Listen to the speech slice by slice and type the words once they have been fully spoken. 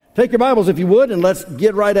Take your Bibles, if you would, and let's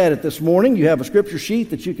get right at it this morning. You have a scripture sheet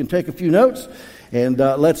that you can take a few notes. And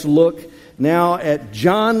let's look now at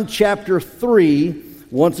John chapter 3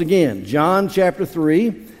 once again. John chapter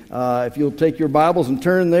 3. If you'll take your Bibles and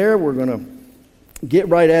turn there, we're going to get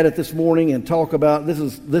right at it this morning and talk about, this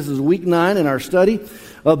is week 9 in our study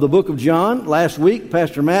of the book of John. Last week,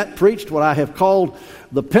 Pastor Matt preached what I have called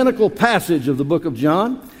the pinnacle passage of the book of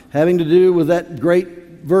John, having to do with that great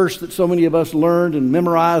verse that so many of us learned and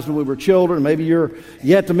memorized when we were children. Maybe you're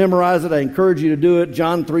yet to memorize it. I encourage you to do it.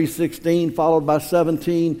 John 3:16 followed by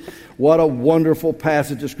 17. What a wonderful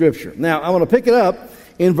passage of Scripture. Now, I want to pick it up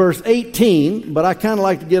in verse 18, but I kind of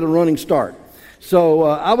like to get a running start. So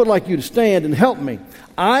I would like you to stand and help me.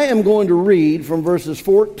 I am going to read from verses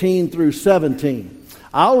 14 through 17.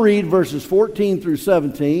 I'll read verses 14 through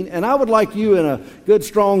 17, and I would like you in a good,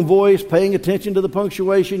 strong voice, paying attention to the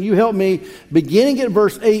punctuation, you help me beginning at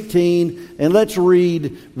verse 18, and let's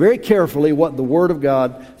read very carefully what the Word of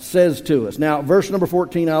God says to us. Now, verse number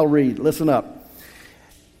 14, I'll read. Listen up.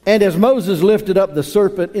 And as Moses lifted up the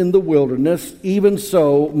serpent in the wilderness, even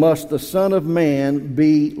so must the Son of Man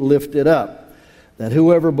be lifted up, that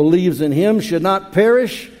whoever believes in him should not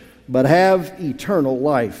perish, but have eternal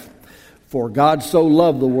life. For God so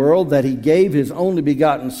loved the world that he gave his only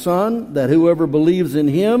begotten Son, that whoever believes in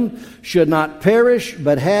him should not perish,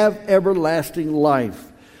 but have everlasting life.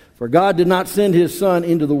 For God did not send his Son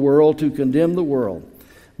into the world to condemn the world,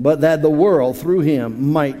 but that the world through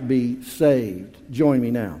him might be saved. Join me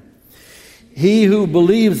now. He who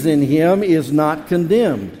believes in him is not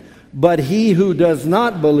condemned, but he who does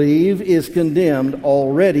not believe is condemned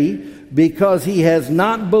already, because he has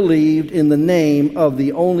not believed in the name of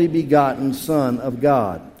the only begotten Son of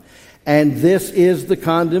God. And this is the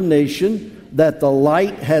condemnation, that the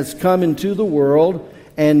light has come into the world,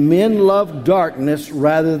 and men love darkness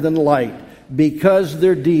rather than light, because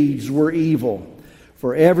their deeds were evil.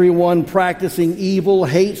 For everyone practicing evil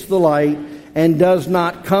hates the light, and does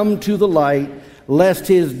not come to the light, lest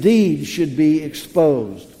his deeds should be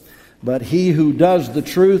exposed. But he who does the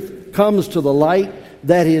truth comes to the light,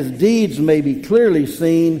 that his deeds may be clearly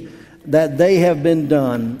seen, that they have been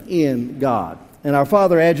done in God. And our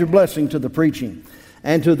Father, add your blessing to the preaching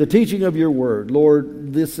and to the teaching of your word.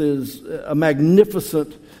 Lord, this is a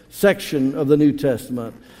magnificent section of the New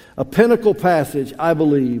Testament, a pinnacle passage, I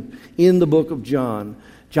believe, in the book of John,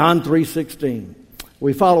 John 3:16.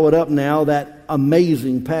 We follow it up now, that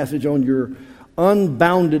amazing passage on your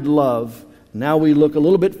unbounded love. Now we look a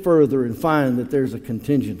little bit further and find that there's a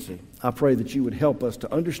contingency. I pray that you would help us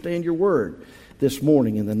to understand your word this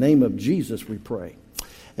morning. In the name of Jesus, we pray.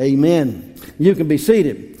 Amen. You can be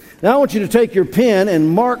seated. Now I want you to take your pen and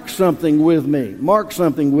mark something with me. Mark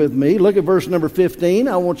something with me. Look at verse number 15.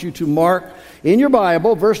 I want you to mark in your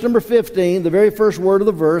Bible, verse number 15, the very first word of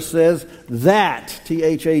the verse says, that,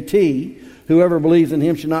 T-H-A-T, whoever believes in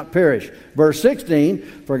him should not perish. Verse 16,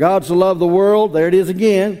 for God so loved the world, there it is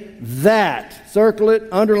again, that. Circle it,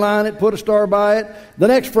 underline it, put a star by it. The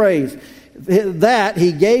next phrase, that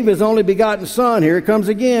he gave his only begotten Son. Here it comes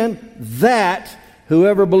again, that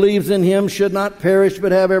whoever believes in him should not perish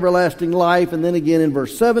but have everlasting life. And then again in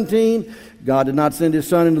verse 17, God did not send his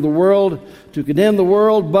Son into the world to condemn the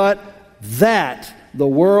world, but that the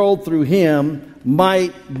world through him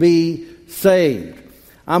might be saved.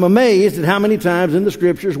 I'm amazed at how many times in the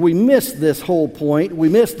Scriptures we miss this whole point. We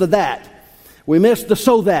miss the that. We miss the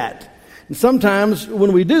so that. And sometimes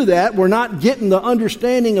when we do that, we're not getting the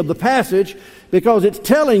understanding of the passage, because it's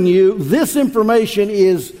telling you this information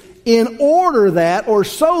is in order that, or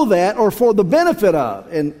so that, or for the benefit of.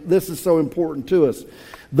 And this is so important to us.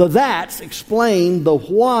 The that's explain the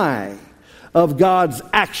why of God's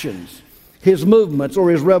actions, his movements,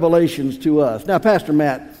 or his revelations to us. Now, Pastor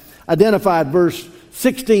Matt identified verse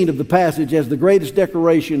 16 of the passage as the greatest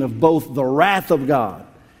declaration of both the wrath of God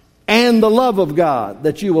and the love of God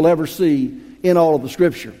that you will ever see in all of the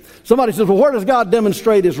Scripture. Somebody says, well, where does God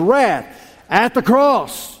demonstrate his wrath? At the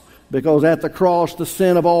cross. Because at the cross, the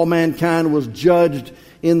sin of all mankind was judged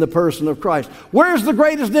in the person of Christ. Where's the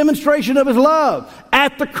greatest demonstration of his love?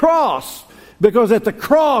 At the cross. Because at the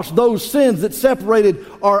cross, those sins that separated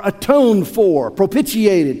are atoned for,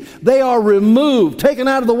 propitiated. They are removed, taken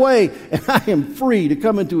out of the way, and I am free to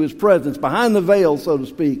come into his presence, behind the veil, so to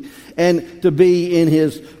speak, and to be in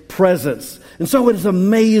his presence. And so it is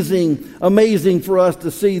amazing, amazing for us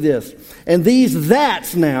to see this. And these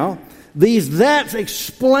that's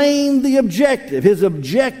explain the objective. His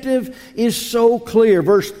objective is so clear.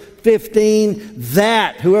 Verse 15,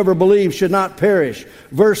 that whoever believes should not perish.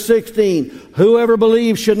 Verse 16, whoever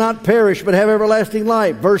believes should not perish but have everlasting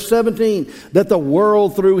life. Verse 17, that the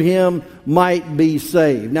world through him might be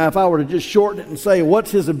saved. Now, if I were to just shorten it and say,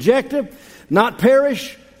 what's his objective? Not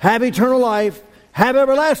perish, have eternal life, have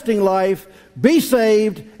everlasting life, be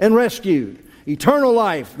saved and rescued. Eternal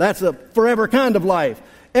life, that's a forever kind of life.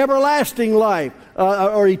 Everlasting life,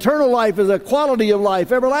 or eternal life is a quality of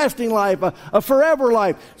life. Everlasting life, a forever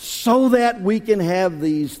life, so that we can have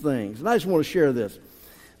these things. And I just want to share this.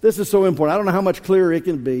 This is so important. I don't know how much clearer it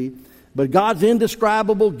can be, but God's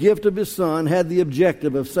indescribable gift of His Son had the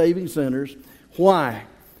objective of saving sinners. Why?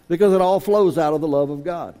 Because it all flows out of the love of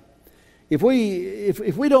God. If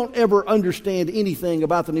we don't ever understand anything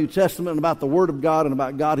about the New Testament and about the Word of God and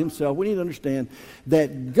about God Himself, we need to understand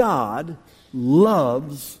that God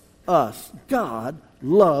loves us. God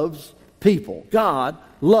loves people. God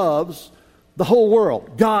loves the whole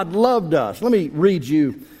world. God loved us. Let me read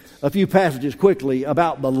you a few passages quickly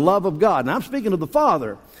about the love of God. Now, I'm speaking of the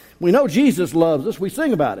Father. We know Jesus loves us. We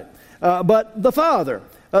sing about it. But the Father.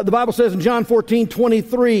 The Bible says in John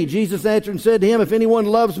 14:23, Jesus answered and said to him, if anyone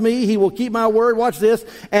loves me, he will keep my word. Watch this.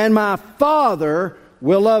 And my Father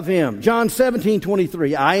will love him. John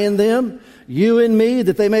 17:23, I in them, you in me,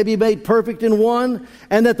 that they may be made perfect in one,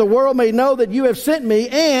 and that the world may know that you have sent me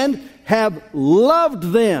and have loved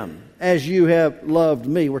them as you have loved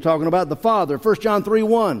me. We're talking about the Father. 1 John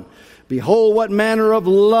 3:1, behold what manner of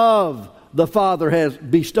love the Father has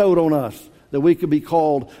bestowed on us, that we could be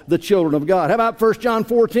called the children of God. How about 1 John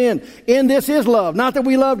 4:10? In this is love, not that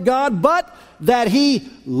we loved God, but that He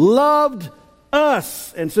loved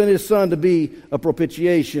us and sent His Son to be a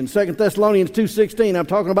propitiation. 2 Thessalonians 2:16, I'm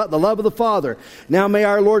talking about the love of the Father. Now may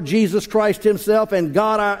our Lord Jesus Christ Himself and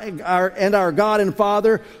God our God and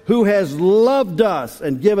Father, who has loved us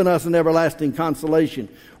and given us an everlasting consolation.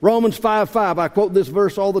 Romans 5:5, I quote this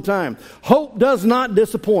verse all the time. Hope does not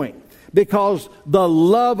disappoint, because the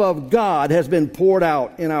love of God has been poured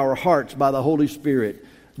out in our hearts by the Holy Spirit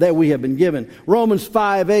that we have been given. Romans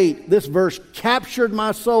 5:8, this verse captured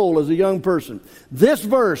my soul as a young person. This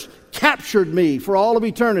verse captured me for all of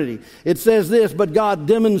eternity. It says this, but God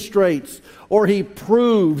demonstrates, or He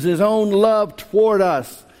proves His own love toward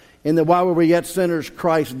us, in that while we were yet sinners,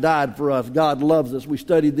 Christ died for us. God loves us. We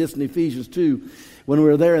studied this in Ephesians 2 when we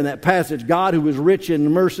were there in that passage. God, who is rich in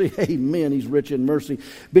mercy, amen, He's rich in mercy,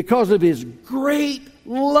 because of His great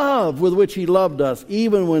love with which He loved us,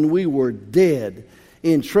 even when we were dead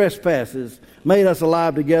in trespasses, made us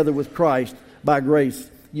alive together with Christ. By grace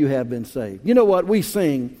you have been saved. You know what? We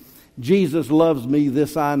sing, Jesus loves me,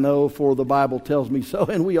 this I know, for the Bible tells me so,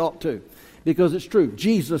 and we ought to, because it's true.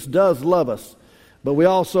 Jesus does love us, but we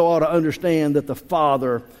also ought to understand that the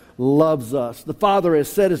Father loves us. The Father has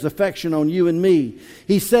set His affection on you and me.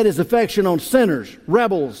 He set His affection on sinners,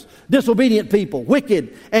 rebels, disobedient people,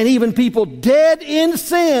 wicked, and even people dead in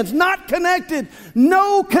sins, not connected,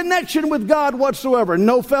 no connection with God whatsoever,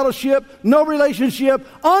 no fellowship, no relationship,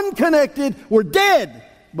 unconnected. We're dead,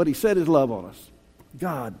 but He set His love on us.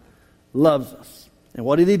 God loves us. And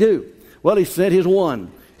what did He do? Well, He sent His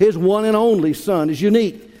one and only Son, His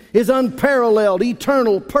unique, His unparalleled,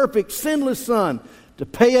 eternal, perfect, sinless Son, to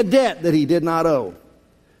pay a debt that He did not owe,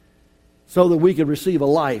 so that we could receive a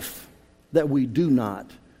life that we do not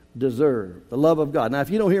deserve. The love of God. Now, if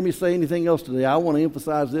you don't hear me say anything else today, I want to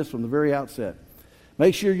emphasize this from the very outset.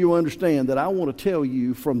 Make sure you understand that I want to tell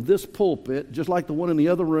you from this pulpit, just like the one in the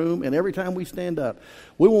other room, and every time we stand up,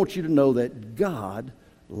 we want you to know that God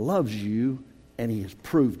loves you, and He has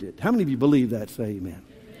proved it. How many of you believe that? Say amen.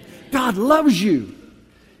 God loves you,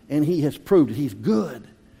 and He has proved it. He's good.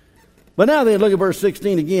 But now then, look at verse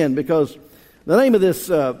 16 again, because the name of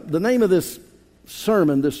this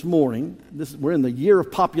sermon this morning, we're in the year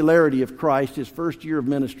of popularity of Christ, His first year of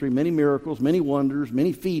ministry, many miracles, many wonders,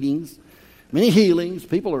 many feedings, many healings.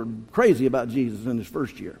 People are crazy about Jesus in His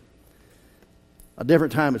first year. A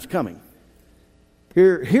different time is coming.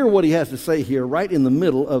 Hear what He has to say here, right in the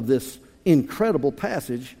middle of this incredible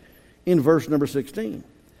passage in verse number 16.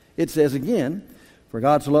 It says again, for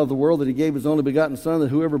God so loved the world that He gave His only begotten Son, that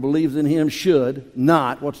whoever believes in Him should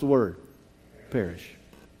not, what's the word? Perish.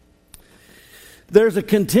 There's a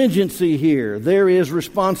contingency here. There is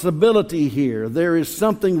responsibility here. There is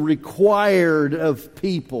something required of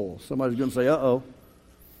people. Somebody's going to say, uh-oh,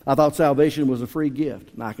 I thought salvation was a free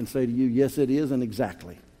gift. And I can say to you, yes, it is, and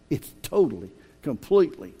exactly. It's totally,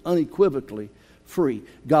 completely, unequivocally free.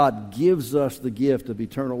 God gives us the gift of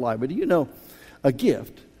eternal life. But do you know, a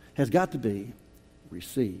gift has got to be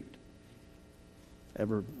received.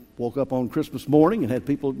 Ever woke up on Christmas morning and had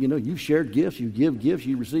people, you shared gifts, you give gifts,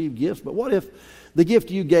 you receive gifts. But what if the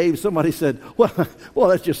gift you gave, somebody said, well,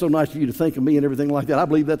 that's just so nice of you to think of me and everything like that. I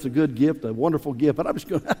believe that's a good gift, a wonderful gift, but I'm just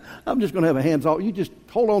going to have a hands-off. You just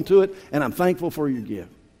hold on to it, and I'm thankful for your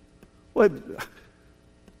gift. Well,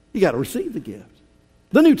 you got to receive the gift.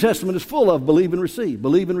 The New Testament is full of believe and receive,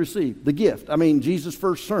 the gift. I mean, Jesus'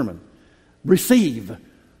 first sermon, receive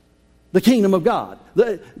the kingdom of God.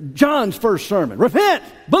 John's first sermon, repent,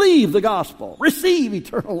 believe the gospel, receive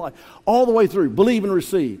eternal life. All the way through, believe and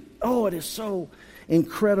receive. Oh, it is so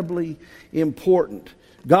incredibly important.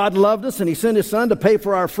 God loved us and He sent His Son to pay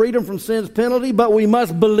for our freedom from sin's penalty, but we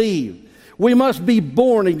must believe. We must be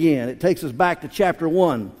born again. It takes us back to chapter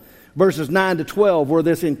 1, verses 9 to 12, where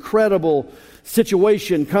this incredible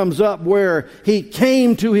situation comes up where He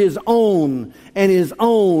came to His own, and His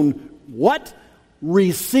own, what?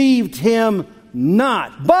 Received Him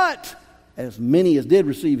not. But as many as did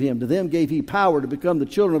receive Him, to them gave He power to become the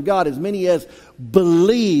children of God, as many as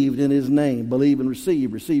believed in His name. Believe and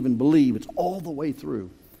receive and believe. It's all the way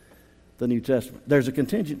through the New Testament. There's a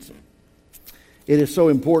contingency. It is so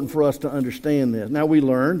important for us to understand this. Now, we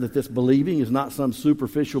learn that this believing is not some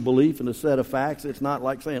superficial belief in a set of facts. It's not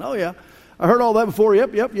like saying, oh yeah, I heard all that before.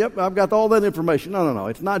 Yep, I've got all that information. No.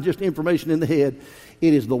 It's not just information in the head.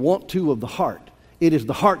 It is the want to of the heart. It is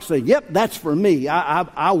the heart saying, yep, that's for me.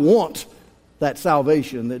 I want that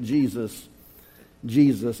salvation that Jesus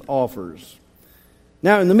offers.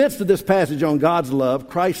 Now, in the midst of this passage on God's love,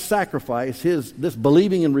 Christ's sacrifice, this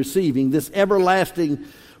believing and receiving, this everlasting,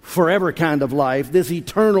 forever kind of life, this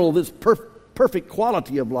eternal, this perfect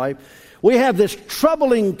quality of life, we have this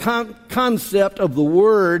troubling concept of the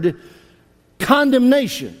word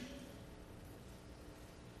condemnation.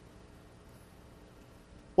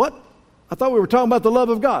 What? I thought we were talking about the love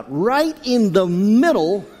of God. Right in the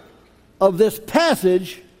middle of this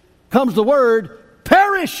passage comes the word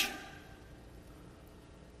perish.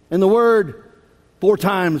 And the word 4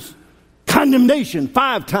 times condemnation,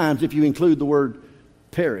 5 times if you include the word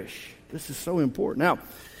perish. This is so important. Now,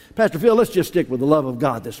 Pastor Phil, let's just stick with the love of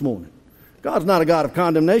God this morning. God's not a God of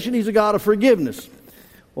condemnation. He's a God of forgiveness.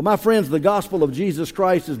 Well, my friends, the gospel of Jesus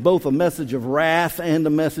Christ is both a message of wrath and a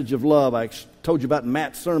message of love. I told you about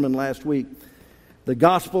Matt's sermon last week. The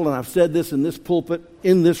gospel, and I've said this in this pulpit,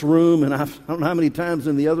 in this room, and I don't know how many times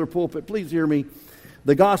in the other pulpit. Please hear me.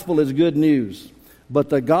 The gospel is good news. But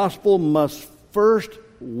the gospel must first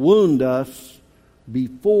wound us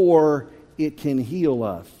before it can heal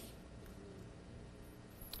us.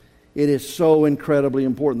 It is so incredibly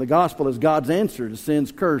important. The gospel is God's answer to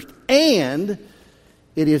sin's curse, and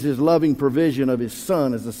it is His loving provision of His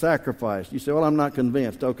Son as a sacrifice. You say, well, I'm not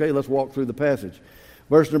convinced. Okay, let's walk through the passage.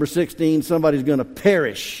 Verse number 16, somebody's going to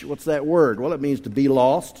perish. What's that word? Well, it means to be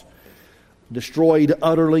lost, destroyed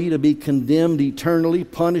utterly, to be condemned eternally,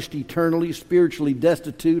 punished eternally, spiritually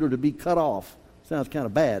destitute, or to be cut off. Sounds kind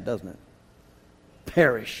of bad, doesn't it?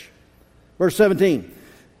 Perish. Verse 17,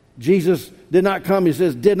 Jesus did not come, he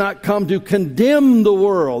says, did not come to condemn the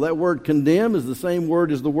world. That word condemn is the same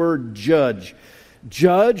word as the word judge.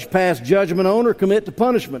 Judge, pass judgment on, or commit to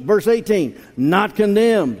punishment. Verse 18, not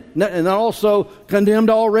condemned, and also condemned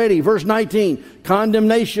already. Verse 19,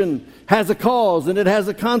 condemnation has a cause and it has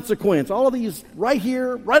a consequence. All of these right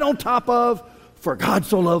here, right on top of, for God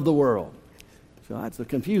so loved the world. So that's a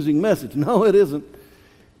confusing message. No, it isn't.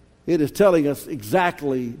 It is telling us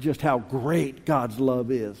exactly just how great God's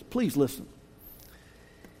love is. Please listen.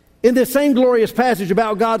 In this same glorious passage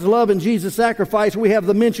about God's love and Jesus' sacrifice, we have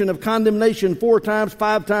the mention of condemnation 4 times,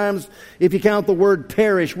 5 times, if you count the word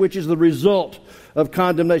perish, which is the result of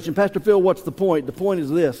condemnation. Pastor Phil, what's the point? The point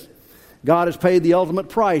is this. God has paid the ultimate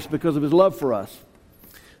price because of His love for us.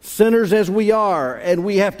 Sinners as we are, and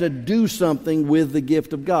we have to do something with the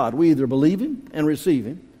gift of God. We either believe Him and receive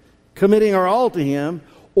Him, committing our all to Him,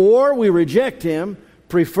 or we reject Him,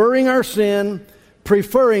 preferring our sin,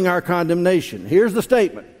 preferring our condemnation. Here's the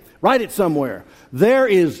statement. Write it somewhere. There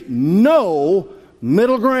is no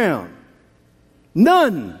middle ground.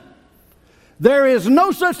 None. There is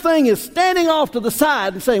no such thing as standing off to the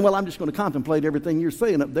side and saying, well, I'm just going to contemplate everything you're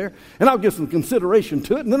saying up there, and I'll give some consideration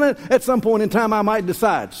to it, and then at some point in time I might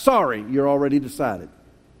decide. Sorry, you're already decided.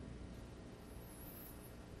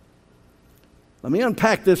 Let me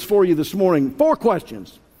unpack this for you this morning. 4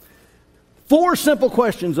 questions. 4 simple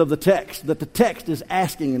questions of the text that the text is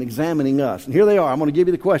asking and examining us. And here they are. I'm going to give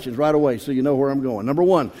you the questions right away so you know where I'm going. Number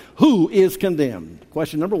 1, who is condemned?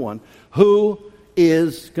 Question number 1, who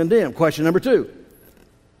is condemned? Question number 2,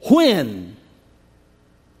 when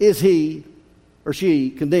is he or she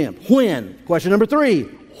condemned? When? Question number 3,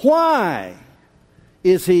 why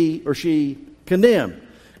is he or she condemned?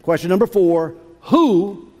 Question number 4,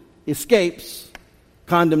 who escapes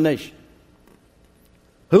condemnation?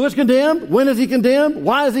 Who is condemned? When is he condemned?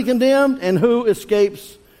 Why is he condemned? And who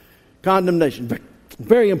escapes condemnation?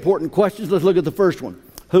 Very important questions. Let's look at the first one.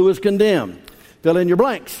 Who is condemned? Fill in your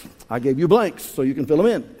blanks. I gave you blanks so you can fill them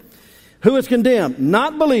in. Who is condemned?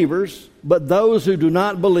 Not believers, but those who do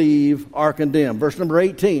not believe are condemned. Verse number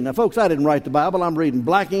 18. Now, folks, I didn't write the Bible. I'm reading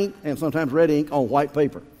black ink and sometimes red ink on white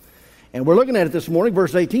paper. And we're looking at it this morning.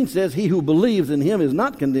 Verse 18 says, he who believes in him is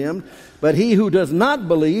not condemned, but he who does not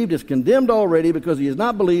believe is condemned already because he has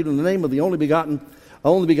not believed in the name of the only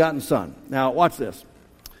begotten Son. Now, watch this.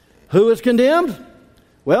 Who is condemned?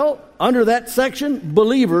 Well, under that section,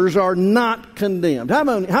 believers are not condemned. How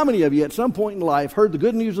many of you at some point in life heard the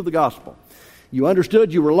good news of the gospel? You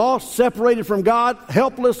understood you were lost, separated from God,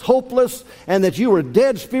 helpless, hopeless, and that you were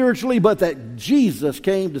dead spiritually, but that Jesus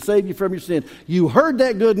came to save you from your sin. You heard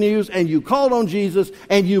that good news, and you called on Jesus,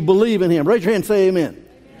 and you believe in him. Raise your hand and say amen.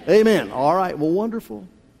 Amen. All right, well, wonderful.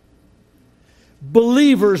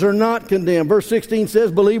 Believers are not condemned. Verse 16 says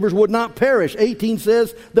believers would not perish. 18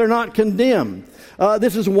 says they're not condemned.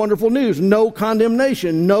 This is wonderful news. No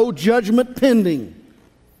condemnation, no judgment pending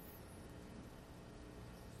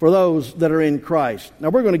for those that are in Christ. Now,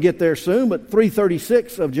 we're going to get there soon, but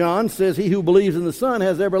 3:36 of John says, he who believes in the Son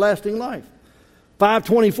has everlasting life.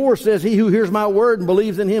 5:24 says, he who hears my word and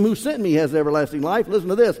believes in him who sent me has everlasting life. Listen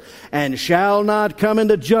to this. And shall not come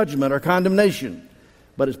into judgment or condemnation,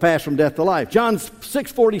 but is passed from death to life. John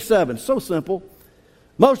 6:47, so simple.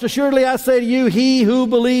 Most assuredly I say to you, he who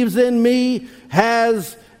believes in me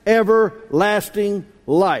has everlasting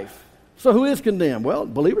life. So who is condemned? Well,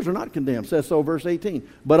 believers are not condemned, says so verse 18,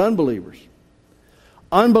 but unbelievers.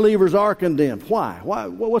 Unbelievers are condemned. Why?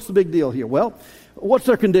 What's the big deal here? Well, what's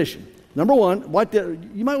their condition? Number one,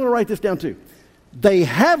 you might want to write this down too. They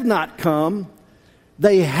have not come,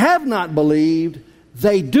 they have not believed,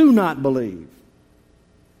 they do not believe.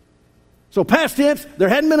 So past tense, there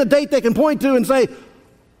hadn't been a date they can point to and say,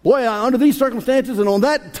 boy, under these circumstances and on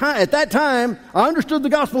that time, at that time, I understood the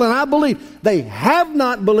gospel and I believed. They have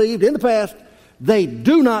not believed in the past. They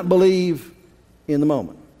do not believe in the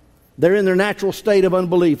moment. They're in their natural state of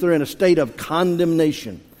unbelief. They're in a state of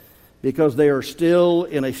condemnation because they are still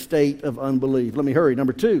in a state of unbelief. Let me hurry.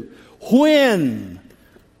 Number 2, when?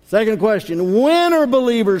 Second question, when are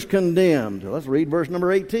believers condemned? Let's read verse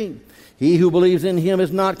number 18. He who believes in him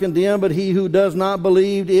is not condemned, but he who does not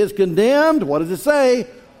believe is condemned. What does it say?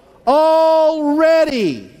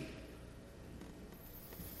 Already.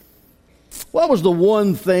 What was the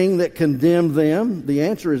one thing that condemned them? The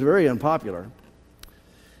answer is very unpopular.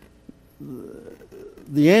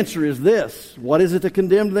 The answer is this. What is it that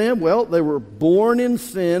condemned them? Well, they were born in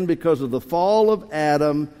sin because of the fall of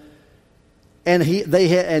Adam,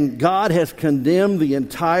 and God has condemned the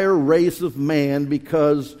entire race of man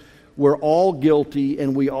because we're all guilty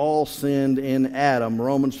and we all sinned in Adam.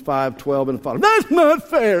 Romans 5:12 and following. That's not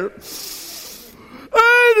fair.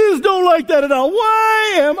 I just don't like that at all.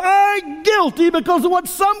 Why am I guilty because of what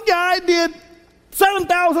some guy did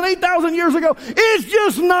 7,000, 8,000 years ago? It's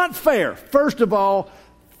just not fair. First of all,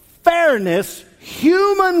 fairness,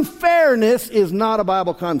 human fairness, is not a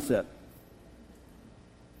Bible concept.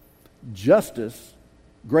 Justice,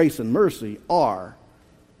 grace, and mercy are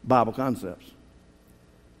Bible concepts.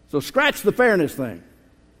 So scratch the fairness thing.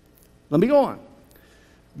 Let me go on.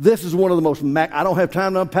 This is one of the most... I don't have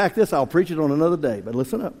time to unpack this. I'll preach it on another day. But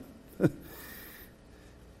listen up.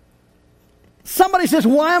 Somebody says,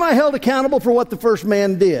 why am I held accountable for what the first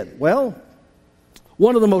man did? Well,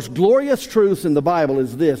 one of the most glorious truths in the Bible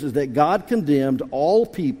is this, is that God condemned all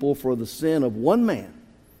people for the sin of one man.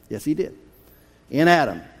 Yes, he did. In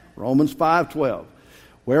Adam. Romans 5:12.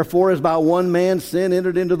 Wherefore, as by one man sin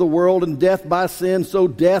entered into the world, and death by sin, so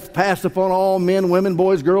death passed upon all men, women,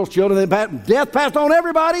 boys, girls, children. Death passed on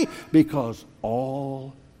everybody because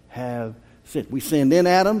all have sinned. We sinned in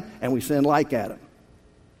Adam, and we sinned like Adam.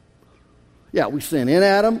 Yeah, we sin in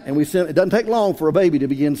Adam, and we sin. It doesn't take long for a baby to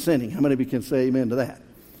begin sinning. How many of you can say amen to that?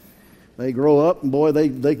 They grow up, and boy,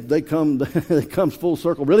 they come it comes full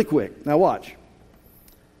circle really quick. Now watch.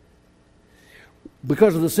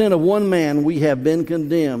 Because of the sin of one man, we have been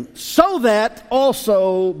condemned, so that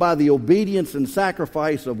also by the obedience and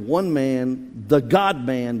sacrifice of one man, the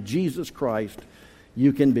God-man, Jesus Christ,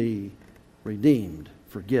 you can be redeemed,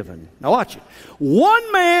 forgiven. Now watch it.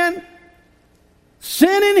 One man,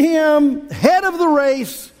 sin in him, head of the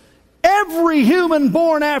race, every human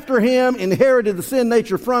born after him inherited the sin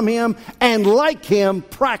nature from him, and like him,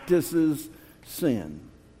 practices sin.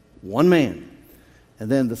 One man.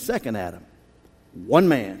 And then the second Adam. One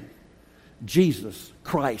man, Jesus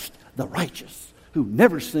Christ, the righteous, who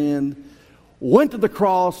never sinned, went to the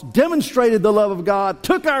cross, demonstrated the love of God,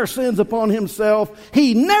 took our sins upon himself.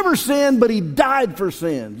 He never sinned, but he died for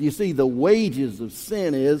sin. You see, the wages of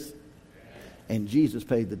sin is, and Jesus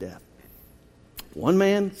paid the debt. One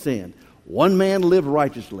man sinned. One man lived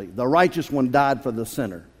righteously. The righteous one died for the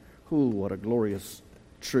sinner. Ooh, what a glorious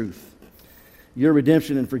truth. Your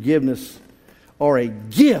redemption and forgiveness are a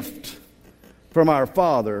gift from our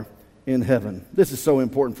Father in heaven. This is so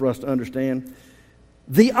important for us to understand.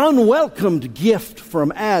 The unwelcomed gift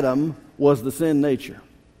from Adam was the sin nature.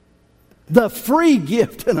 The free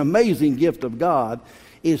gift and amazing gift of God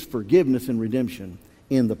is forgiveness and redemption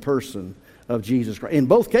in the person of Jesus Christ. In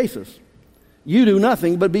both cases, you do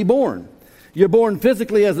nothing but be born. You're born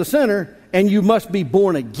physically as a sinner, and you must be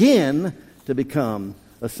born again to become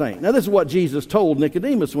a saint. Now, this is what Jesus told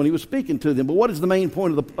Nicodemus when he was speaking to them. But what is the main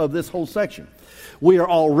point of this whole section? We are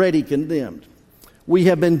already condemned. We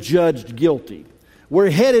have been judged guilty.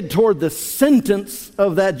 We're headed toward the sentence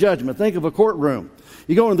of that judgment. Think of a courtroom.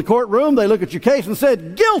 You go into the courtroom, they look at your case and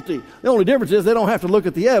said, guilty. The only difference is they don't have to look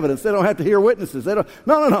at the evidence. They don't have to hear witnesses.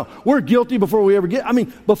 No. We're guilty before we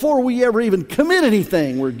ever even commit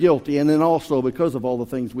anything, we're guilty. And then also because of all the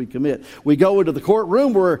things we commit. We go into the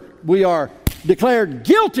courtroom where we are declared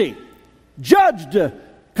guilty, judged,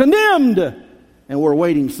 condemned, and we're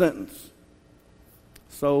awaiting sentence.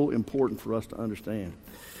 So important for us to understand.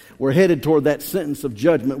 We're headed toward that sentence of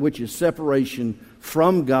judgment, which is separation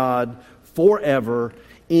from God forever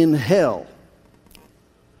in hell.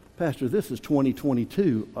 Pastor, this is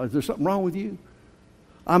 2022. Is there something wrong with you?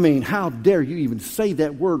 I mean, how dare you even say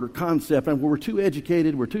that word or concept? And we're too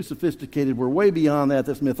educated, we're too sophisticated, we're way beyond that.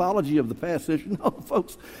 That's mythology of the past century. No,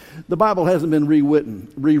 folks, the Bible hasn't been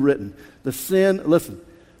rewritten.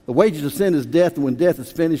 The wages of sin is death, and when death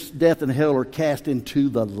is finished, death and hell are cast into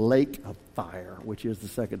the lake of fire, which is the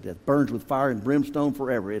second death. Burns with fire and brimstone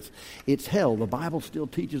forever. It's hell. The Bible still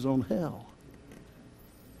teaches on hell.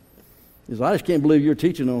 I just can't believe you're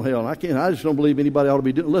teaching on hell. I just don't believe anybody ought to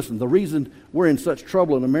be doing. Listen, the reason we're in such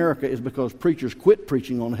trouble in America is because preachers quit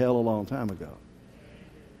preaching on hell a long time ago.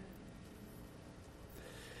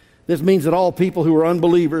 This means that all people who are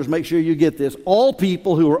unbelievers, make sure you get this, all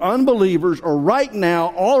people who are unbelievers are right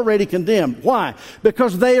now already condemned. Why?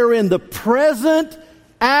 Because they are in the present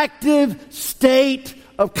active state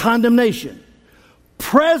of condemnation.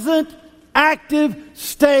 Present active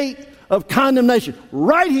state of condemnation.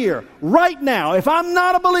 Right here, right now. If I'm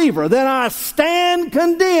not a believer, then I stand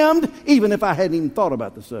condemned, even if I hadn't even thought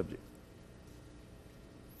about the subject.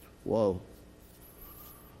 Whoa.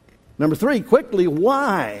 Number 3, quickly,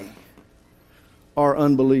 why are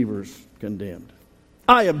unbelievers condemned?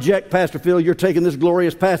 I object, Pastor Phil, you're taking this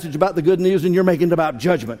glorious passage about the good news and you're making it about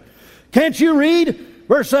judgment. Can't you read?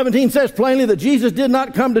 Verse 17 says plainly that Jesus did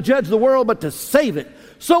not come to judge the world, but to save it.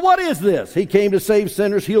 So what is this? He came to save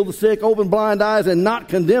sinners, heal the sick, open blind eyes, and not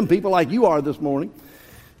condemn people like you are this morning.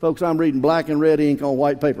 Folks, I'm reading black and red ink on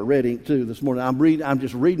white paper, red ink too this morning. I'm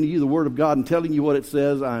just reading to you the Word of God and telling you what it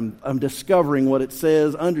says. I'm discovering what it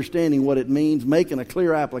says, understanding what it means, making a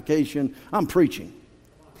clear application. I'm preaching.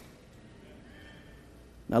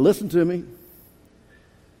 Now listen to me.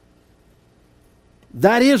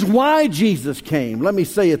 That is why Jesus came. Let me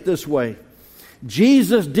say it this way.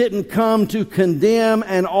 Jesus didn't come to condemn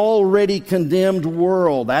an already condemned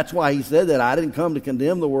world. That's why he said that. I didn't come to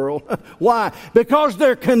condemn the world. Why? Because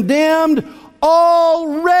they're condemned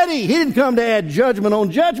already. He didn't come to add judgment on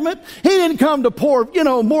judgment. He didn't come to pour,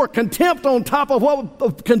 more contempt on top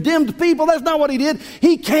of condemned people. That's not what he did.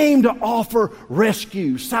 He came to offer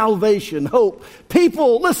rescue, salvation, hope.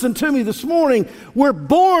 People, listen to me this morning. We're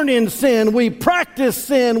born in sin. We practice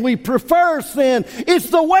sin. We prefer sin. It's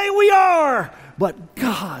the way we are. But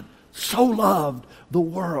God so loved the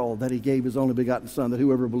world that he gave his only begotten Son, that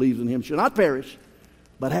whoever believes in him should not perish,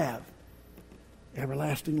 but have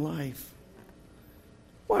everlasting life.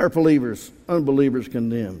 Why are unbelievers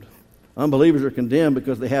condemned? Unbelievers are condemned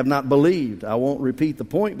because they have not believed. I won't repeat the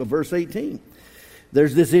point, but verse 18.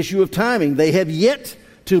 There's this issue of timing. They have yet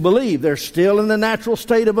to believe. They're still in the natural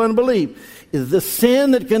state of unbelief. The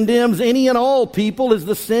sin that condemns any and all people is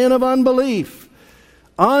the sin of unbelief.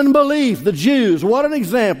 Unbelief, the Jews, what an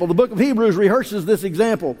example. The book of Hebrews rehearses this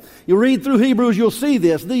example. You read through Hebrews, you'll see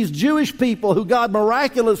this. These Jewish people who God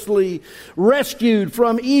miraculously rescued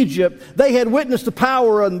from Egypt, they had witnessed the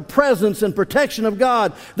power and presence and protection of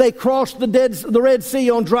God. They crossed the Red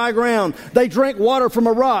Sea on dry ground. They drank water from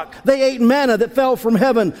a rock. They ate manna that fell from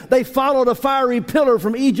heaven. They followed a fiery pillar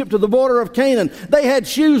from Egypt to the border of Canaan. They had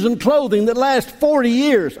shoes and clothing that last 40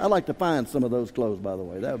 years. I'd like to find some of those clothes, by the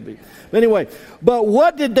way. That would be. Anyway, but what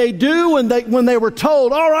what did they do when they were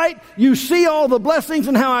told, all right, you see all the blessings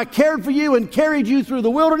and how I cared for you and carried you through the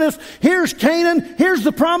wilderness. Here's Canaan. Here's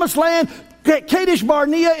the promised land. Kadesh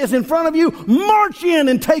Barnea is in front of you. March in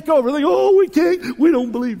and take over. They go, oh, we can't. We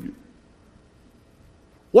don't believe you.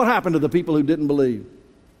 What happened to the people who didn't believe?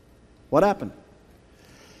 What happened?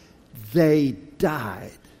 They died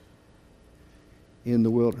in the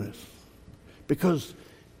wilderness because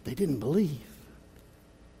they didn't believe.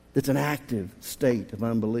 It's an active state of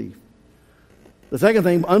unbelief. The second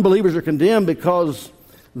thing, unbelievers are condemned because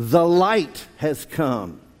the light has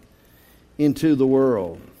come into the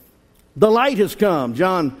world. The light has come.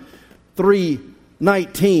 John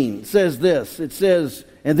 3:19 says this. It says,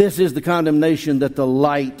 and this is the condemnation, that the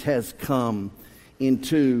light has come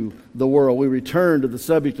into the world. We return to the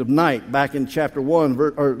subject of night back in chapter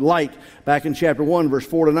 1, or light back in chapter 1, verse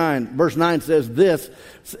 4 to 9. Verse 9 says this.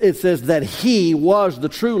 It says that he was the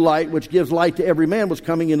true light which gives light to every man, was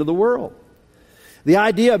coming into the world. The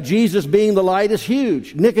idea of Jesus being the light is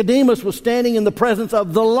huge. Nicodemus was standing in the presence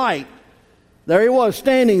of the light. There he was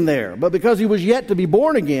standing there. But because he was yet to be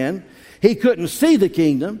born again, he couldn't see the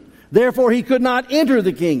kingdom. Therefore, he could not enter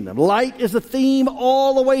the kingdom. Light is a theme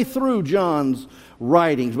all the way through John's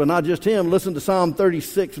writings, but not just him. Listen to Psalm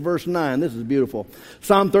 36, verse 9. This is beautiful.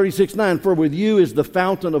 Psalm 36, 9. For with you is the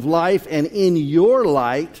fountain of life, and in your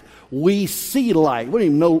light we see light. We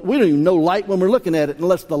don't even know light when we're looking at it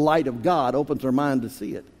unless the light of God opens our mind to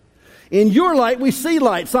see it. In your light we see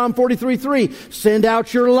light. Psalm 43, 3. Send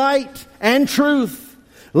out your light and truth.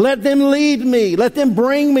 Let them lead me. Let them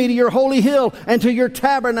bring me to your holy hill and to your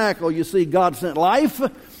tabernacle. You see, God sent life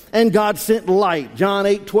and God sent light. John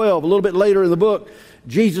 8:12. A little bit later in the book,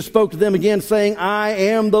 Jesus spoke to them again, saying, I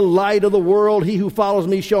am the light of the world. He who follows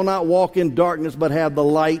me shall not walk in darkness, but have the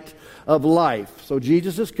light of life. So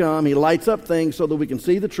Jesus has come. He lights up things so that we can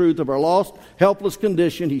see the truth of our lost, helpless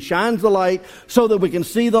condition. He shines the light so that we can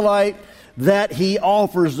see the light that he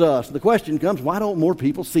offers us. The question comes, why don't more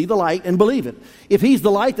people see the light and believe it? If he's the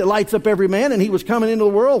light that lights up every man and he was coming into the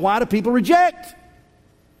world, why do people reject?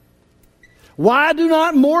 Why do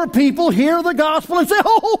not more people hear the gospel and say,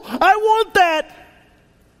 oh, I want that.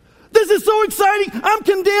 This is so exciting. I'm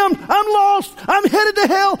condemned. I'm lost. I'm headed to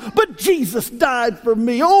hell. But Jesus died for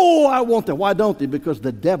me. Oh, I want that. Why don't they? Because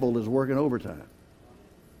the devil is working overtime.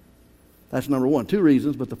 That's number one. Two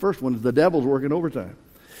reasons, but the first one is the devil's working overtime.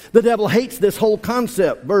 The devil hates this whole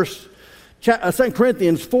concept. 2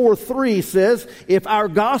 Corinthians 4:3 says, if our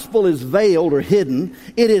gospel is veiled or hidden,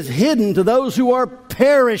 it is hidden to those who are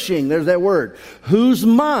perishing. There's that word. Whose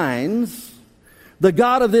minds the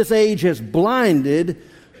God of this age has blinded,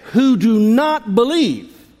 who do not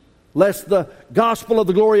believe, lest the gospel of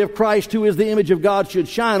the glory of Christ, who is the image of God, should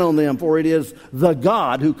shine on them. For it is the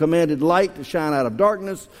God who commanded light to shine out of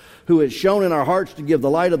darkness, who has shown in our hearts to give the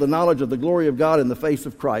light of the knowledge of the glory of God in the face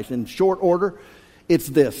of Christ. In short order, it's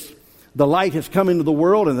this. The light has come into the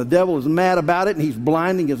world and the devil is mad about it, and he's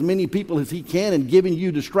blinding as many people as he can and giving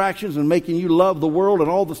you distractions and making you love the world and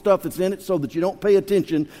all the stuff that's in it so that you don't pay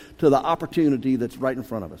attention to the opportunity that's right in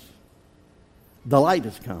front of us. The light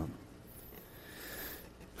has come.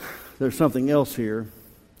 There's something else here.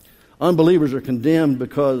 Unbelievers are condemned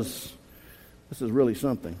because, this is really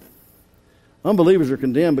something. Unbelievers are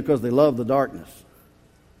condemned because they love the darkness.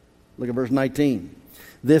 Look at verse 19.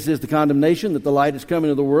 This is the condemnation, that the light has come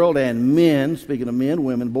into the world, and men, speaking of men,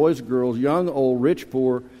 women, boys, girls, young, old, rich,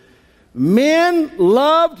 poor, men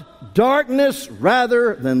loved darkness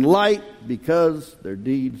rather than light because their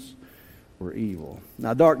deeds were evil.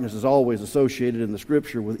 Now, darkness is always associated in the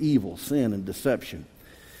Scripture with evil, sin, and deception.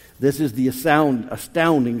 This is the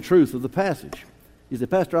astounding truth of the passage. You say,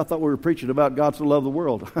 Pastor, I thought we were preaching about God so loved the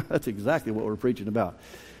world. That's exactly what we're preaching about.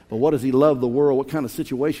 But what does he love the world? What kind of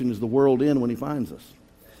situation is the world in when he finds us?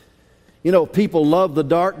 You know, people love the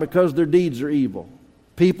dark because their deeds are evil.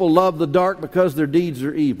 People love the dark because their deeds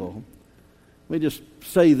are evil. Let me just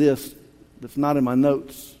say this that's not in my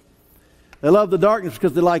notes. They love the darkness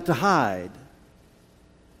because they like to hide.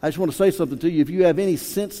 I just want to say something to you. If you have any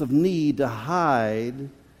sense of need to hide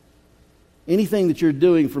anything that you're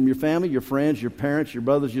doing from your family, your friends, your parents, your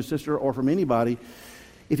brothers, your sister, or from anybody,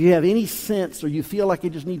 if you have any sense or you feel like you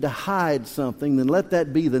just need to hide something, then let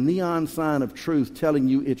that be the neon sign of truth telling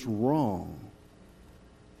you it's wrong.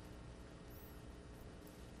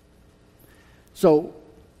 So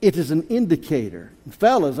it is an indicator.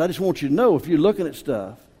 Fellas, I just want you to know, if you're looking at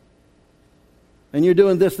stuff and you're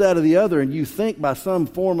doing this, that, or the other, and you think by some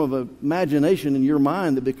form of imagination in your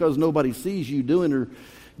mind that because nobody sees you doing or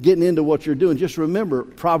getting into what you're doing, just remember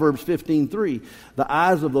Proverbs 15:3. The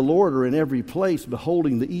eyes of the Lord are in every place,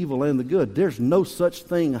 beholding the evil and the good. There's no such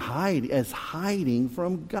thing as hiding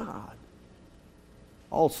from God.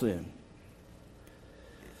 All sin.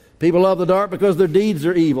 People love the dark because their deeds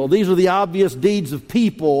are evil. These are the obvious deeds of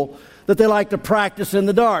people that they like to practice in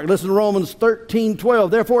the dark. Listen to Romans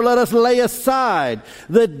 13:12. Therefore, let us lay aside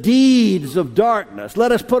the deeds of darkness.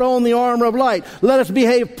 Let us put on the armor of light. Let us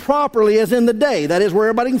behave properly as in the day. That is, where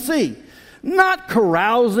everybody can see. Not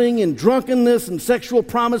carousing and drunkenness and sexual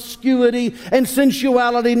promiscuity and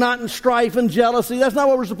sensuality, not in strife and jealousy. That's not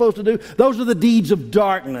what we're supposed to do. Those are the deeds of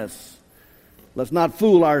darkness. Let's not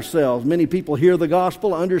fool ourselves. Many people hear the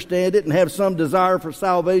gospel, understand it, and have some desire for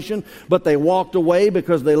salvation, but they walked away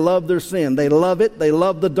because they love their sin. They love it. They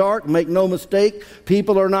love the dark. Make no mistake,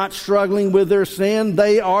 people are not struggling with their sin.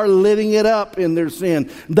 They are living it up in their sin.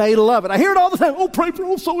 They love it. I hear it all the time. Oh, pray for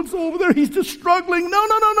old so-and-so over there. He's just struggling.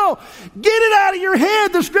 No. Get it out of your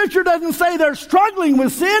head. The Scripture doesn't say they're struggling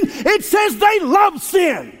with sin. It says they love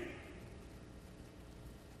sin.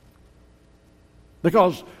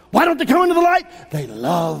 Because why don't they come into the light? They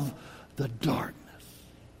love the darkness.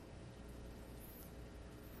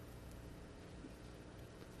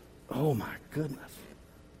 Oh my goodness.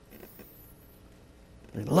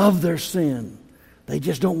 They love their sin. They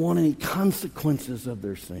just don't want any consequences of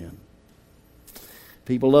their sin.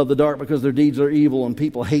 People love the dark because their deeds are evil, and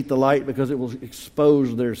people hate the light because it will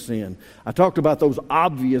expose their sin. I talked about those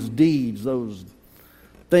obvious deeds, those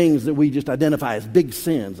things that we just identify as big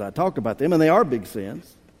sins. I talked about them, and they are big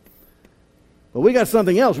sins. But we got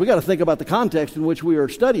something else. We got to think about the context in which we are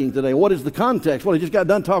studying today. What is the context? Well, he just got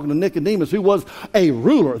done talking to Nicodemus, who was a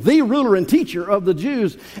ruler, the ruler and teacher of the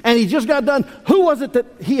Jews. And he just got done. Who was it that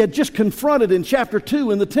he had just confronted in chapter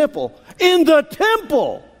 2 in the temple? In the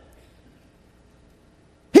temple!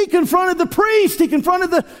 He confronted the priests. He confronted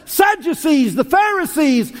the Sadducees, the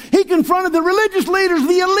Pharisees. He confronted the religious leaders,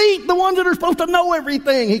 the elite, the ones that are supposed to know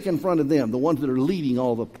everything. He confronted them, the ones that are leading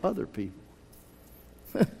all the other people.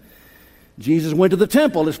 Jesus went to the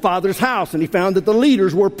temple, his father's house, and he found that the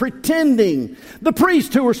leaders were pretending. The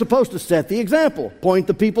priests who were supposed to set the example, point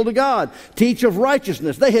the people to God, teach of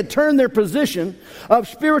righteousness. They had turned their position of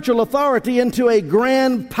spiritual authority into a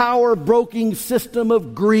grand power-broking system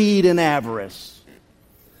of greed and avarice.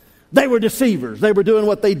 They were deceivers. They were doing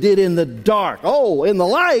what they did in the dark. Oh, in the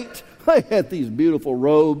light, they had these beautiful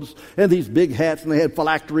robes and these big hats, and they had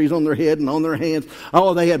phylacteries on their head and on their hands.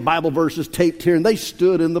 Oh, they had Bible verses taped here, and they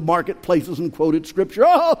stood in the marketplaces and quoted Scripture.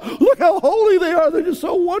 Oh, look how holy they are. They're just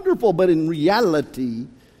so wonderful. But in reality,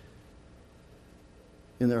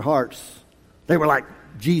 in their hearts, they were like,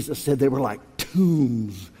 Jesus said, they were like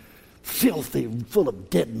tombs, filthy, full of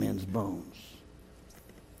dead men's bones.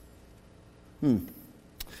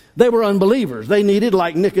 They were unbelievers. They needed,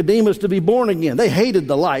 like Nicodemus, to be born again. They hated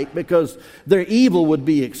the light because their evil would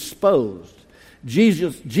be exposed.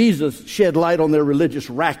 Jesus shed light on their religious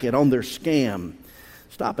racket, on their scam.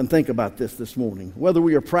 Stop and think about this morning. Whether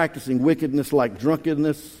we are practicing wickedness like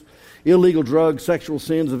drunkenness, illegal drugs, sexual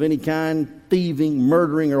sins of any kind, thieving,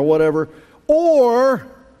 murdering, or whatever, or,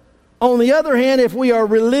 on the other hand, if we are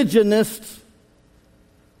religionists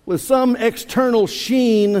with some external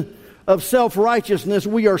sheen of self-righteousness,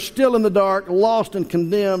 we are still in the dark, lost and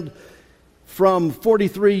condemned. From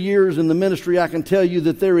 43 years in the ministry, I can tell you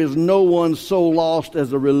that there is no one so lost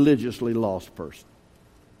as a religiously lost person.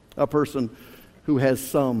 A person who has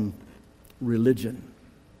some religion.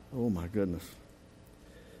 Oh my goodness.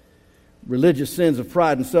 Religious sins of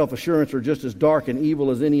pride and self-assurance are just as dark and evil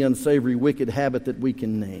as any unsavory, wicked habit that we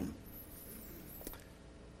can name.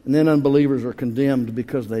 And then unbelievers are condemned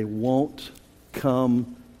because they won't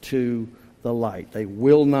come to the light. They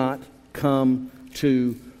will not come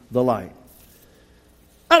to the light.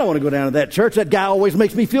 I don't want to go down to that church. That guy always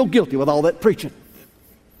makes me feel guilty with all that preaching.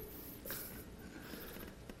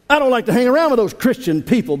 I don't like to hang around with those Christian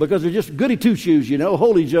people because they're just goody two-shoes,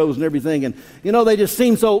 holy joes and everything. And, they just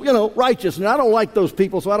seem so, righteous. And I don't like those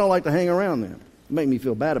people, so I don't like to hang around them. It makes me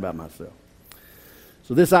feel bad about myself.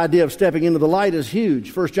 So this idea of stepping into the light is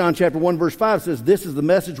huge. 1 John chapter 1, verse 5 says, "This is the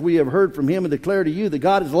message we have heard from him and declare to you that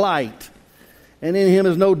God is light, and in him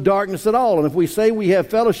is no darkness at all. And if we say we have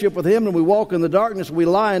fellowship with him and we walk in the darkness, we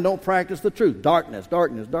lie and don't practice the truth." Darkness.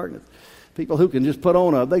 People who can just put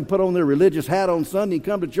on their religious hat on Sunday and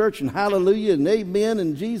come to church and hallelujah and amen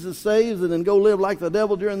and Jesus saves and then go live like the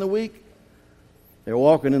devil during the week. They're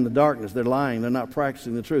walking in the darkness. They're lying. They're not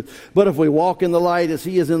practicing the truth. But if we walk in the light as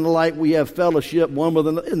He is in the light, we have fellowship one with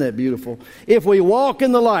another. Isn't that beautiful? If we walk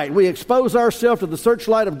in the light, we expose ourselves to the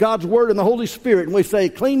searchlight of God's Word and the Holy Spirit, and we say,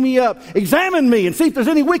 clean me up, examine me, and see if there's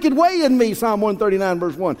any wicked way in me, Psalm 139,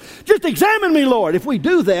 verse 1. Just examine me, Lord. If we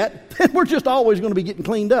do that, then we're just always going to be getting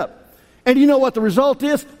cleaned up. And you know what the result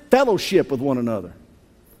is? Fellowship with one another.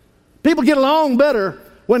 People get along better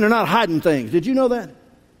when they're not hiding things. Did you know that?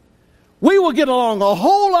 We will get along a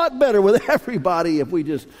whole lot better with everybody if we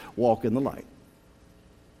just walk in the light.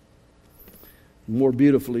 More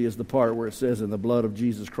beautifully is the part where it says, in the blood of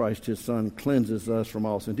Jesus Christ, His Son, cleanses us from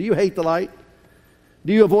all sin. Do you hate the light?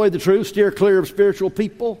 Do you avoid the truth? Steer clear of spiritual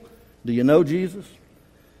people? Do you know Jesus?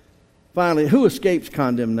 Finally, who escapes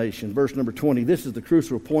condemnation? Verse number 20. This is the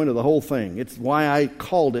crucial point of the whole thing. It's why I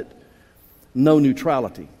called it no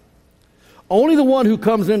neutrality. Only the one who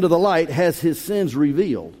comes into the light has his sins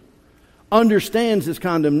revealed, understands his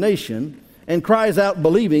condemnation, and cries out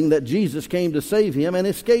believing that Jesus came to save him and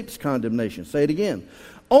escapes condemnation. Say it again.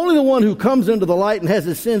 Only the one who comes into the light and has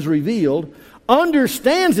his sins revealed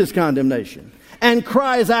understands his condemnation and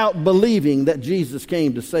cries out believing that Jesus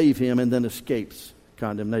came to save him and then escapes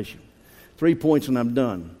condemnation. 3 points and I'm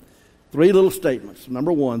done. 3 little statements.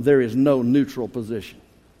 Number 1, there is no neutral position.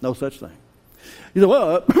 No such thing. You know,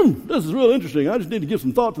 well, this is real interesting. I just need to give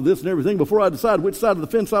some thought to this and everything before I decide which side of the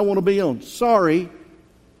fence I want to be on. Sorry.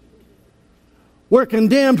 We're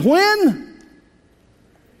condemned when?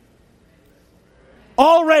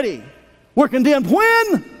 Already. We're condemned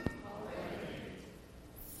when?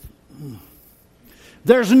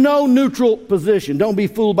 There's no neutral position. Don't be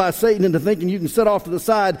fooled by Satan into thinking you can sit off to the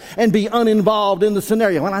side and be uninvolved in the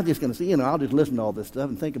scenario. Well, I'm just going to see, I'll just listen to all this stuff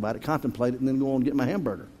and think about it, contemplate it, and then go on and get my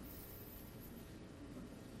hamburger.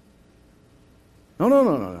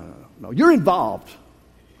 No. You're involved.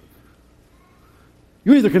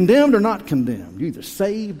 You're either condemned or not condemned. You're either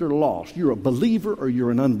saved or lost. You're a believer or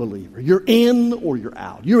you're an unbeliever. You're in or you're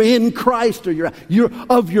out. You're in Christ or you're out. You're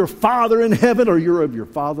of your Father in heaven or you're of your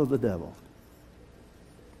father the devil.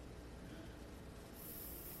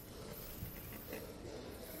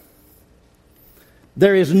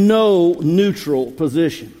 There is no neutral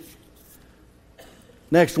position.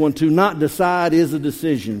 Next one, to not decide is a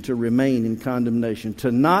decision to remain in condemnation.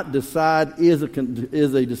 To not decide is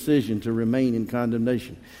a decision to remain in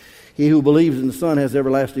condemnation. He who believes in the Son has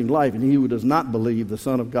everlasting life, and he who does not believe the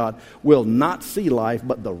Son of God will not see life,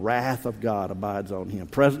 but the wrath of God abides on him.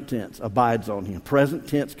 Present tense, abides on him. Present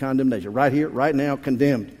tense, condemnation. Right here, right now,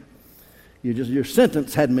 condemned. Your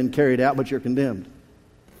sentence hadn't been carried out, but you're condemned.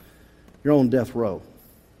 You're on death row.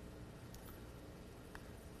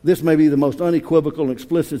 This may be the most unequivocal and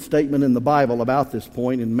explicit statement in the Bible about this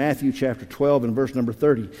point in Matthew chapter 12 and verse number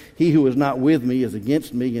 30. He who is not with me is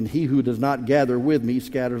against me, and he who does not gather with me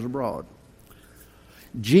scatters abroad.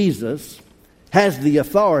 Jesus has the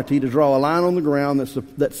authority to draw a line on the ground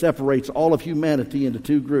that separates all of humanity into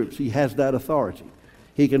 2 groups. He has that authority.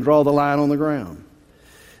 He can draw the line on the ground.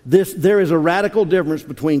 There is a radical difference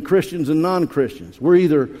between Christians and non-Christians. We're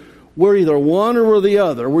either one or we're the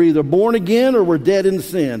other. We're either born again or we're dead in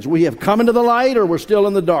sins. We have come into the light or we're still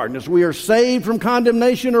in the darkness. We are saved from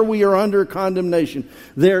condemnation or we are under condemnation.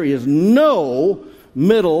 There is no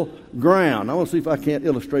middle ground. I want to see if I can't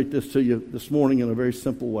illustrate this to you this morning in a very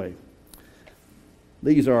simple way.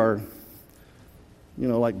 These are,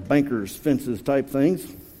 like bankers' fences type things.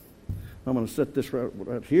 I'm going to set this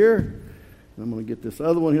right here. And I'm going to get this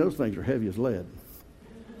other one here. Those things are heavy as lead.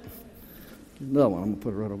 Another one, I'm going to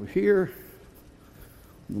put it right over here.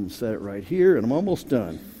 I'm going to set it right here, and I'm almost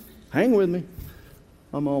done. Hang with me.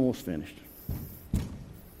 I'm almost finished.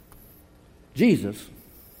 Jesus,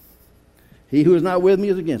 he who is not with me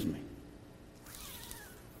is against me.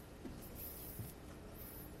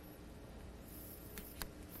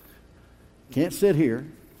 Can't sit here.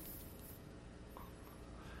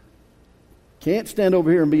 Can't stand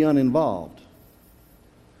over here and be uninvolved.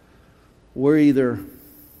 We're either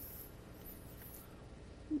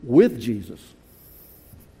with Jesus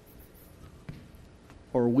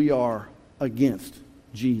or we are against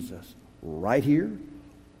Jesus right here,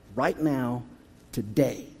 right now,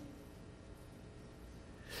 today.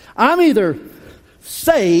 I'm either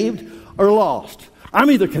saved or lost. I'm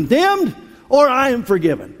either condemned or I am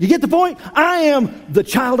forgiven. You get the point? I am the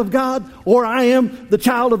child of God or I am the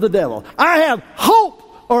child of the devil. I have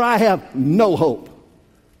hope or I have no hope.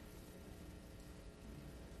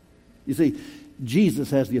 You see, Jesus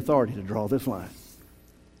has the authority to draw this line.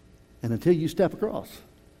 And until you step across,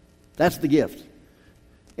 that's the gift.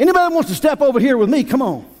 Anybody wants to step over here with me, come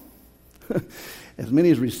on. As many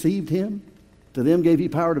as received him, To them gave he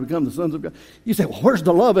power to become the sons of God. You say, well, where's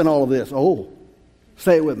the love in all of this? Oh,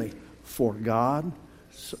 say it with me. For God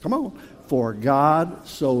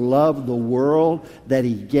so loved the world that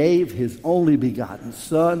he gave his only begotten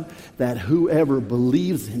Son, that whoever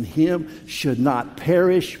believes in him should not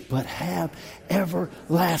perish, but have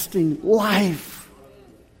everlasting life.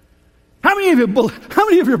 How many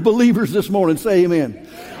of you are believers this morning? Say amen.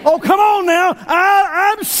 Oh, come on now.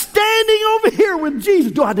 I'm standing over here with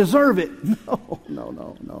Jesus. Do I deserve it? No.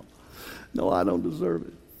 No, I don't deserve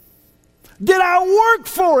it. Did I work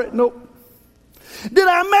for it? Nope. Did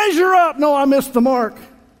I measure up? No, I missed the mark.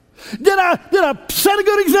 Did I set a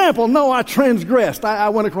good example? No, I transgressed. I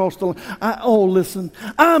went across the line. Listen,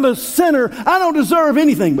 I'm a sinner. I don't deserve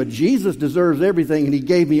anything, but Jesus deserves everything, and he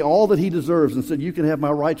gave me all that he deserves and said, you can have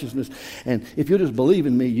my righteousness, and if you'll just believe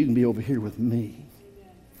in me, you can be over here with me.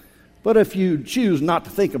 But if you choose not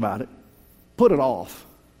to think about it, put it off.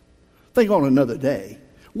 Think on another day.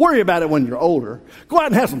 Worry about it when you're older. Go out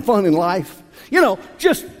and have some fun in life.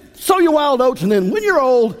 Just sow your wild oats, and then when you're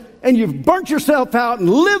old and you've burnt yourself out and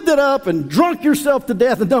lived it up and drunk yourself to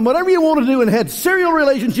death and done whatever you want to do and had serial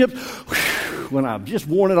relationships, when I've just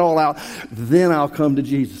worn it all out, then I'll come to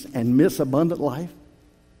Jesus and miss abundant life.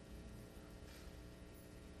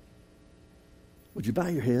 Would you bow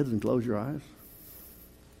your heads and close your eyes?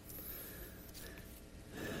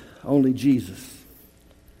 Only Jesus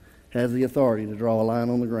has the authority to draw a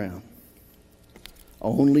line on the ground.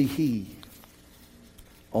 Only he.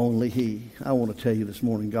 Only he. I want to tell you this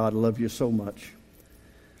morning, God loved you so much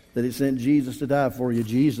that he sent Jesus to die for you.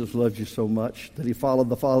 Jesus loved you so much that he followed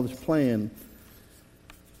the Father's plan.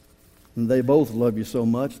 And they both love you so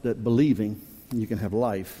much that believing, you can have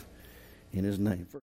life in his name.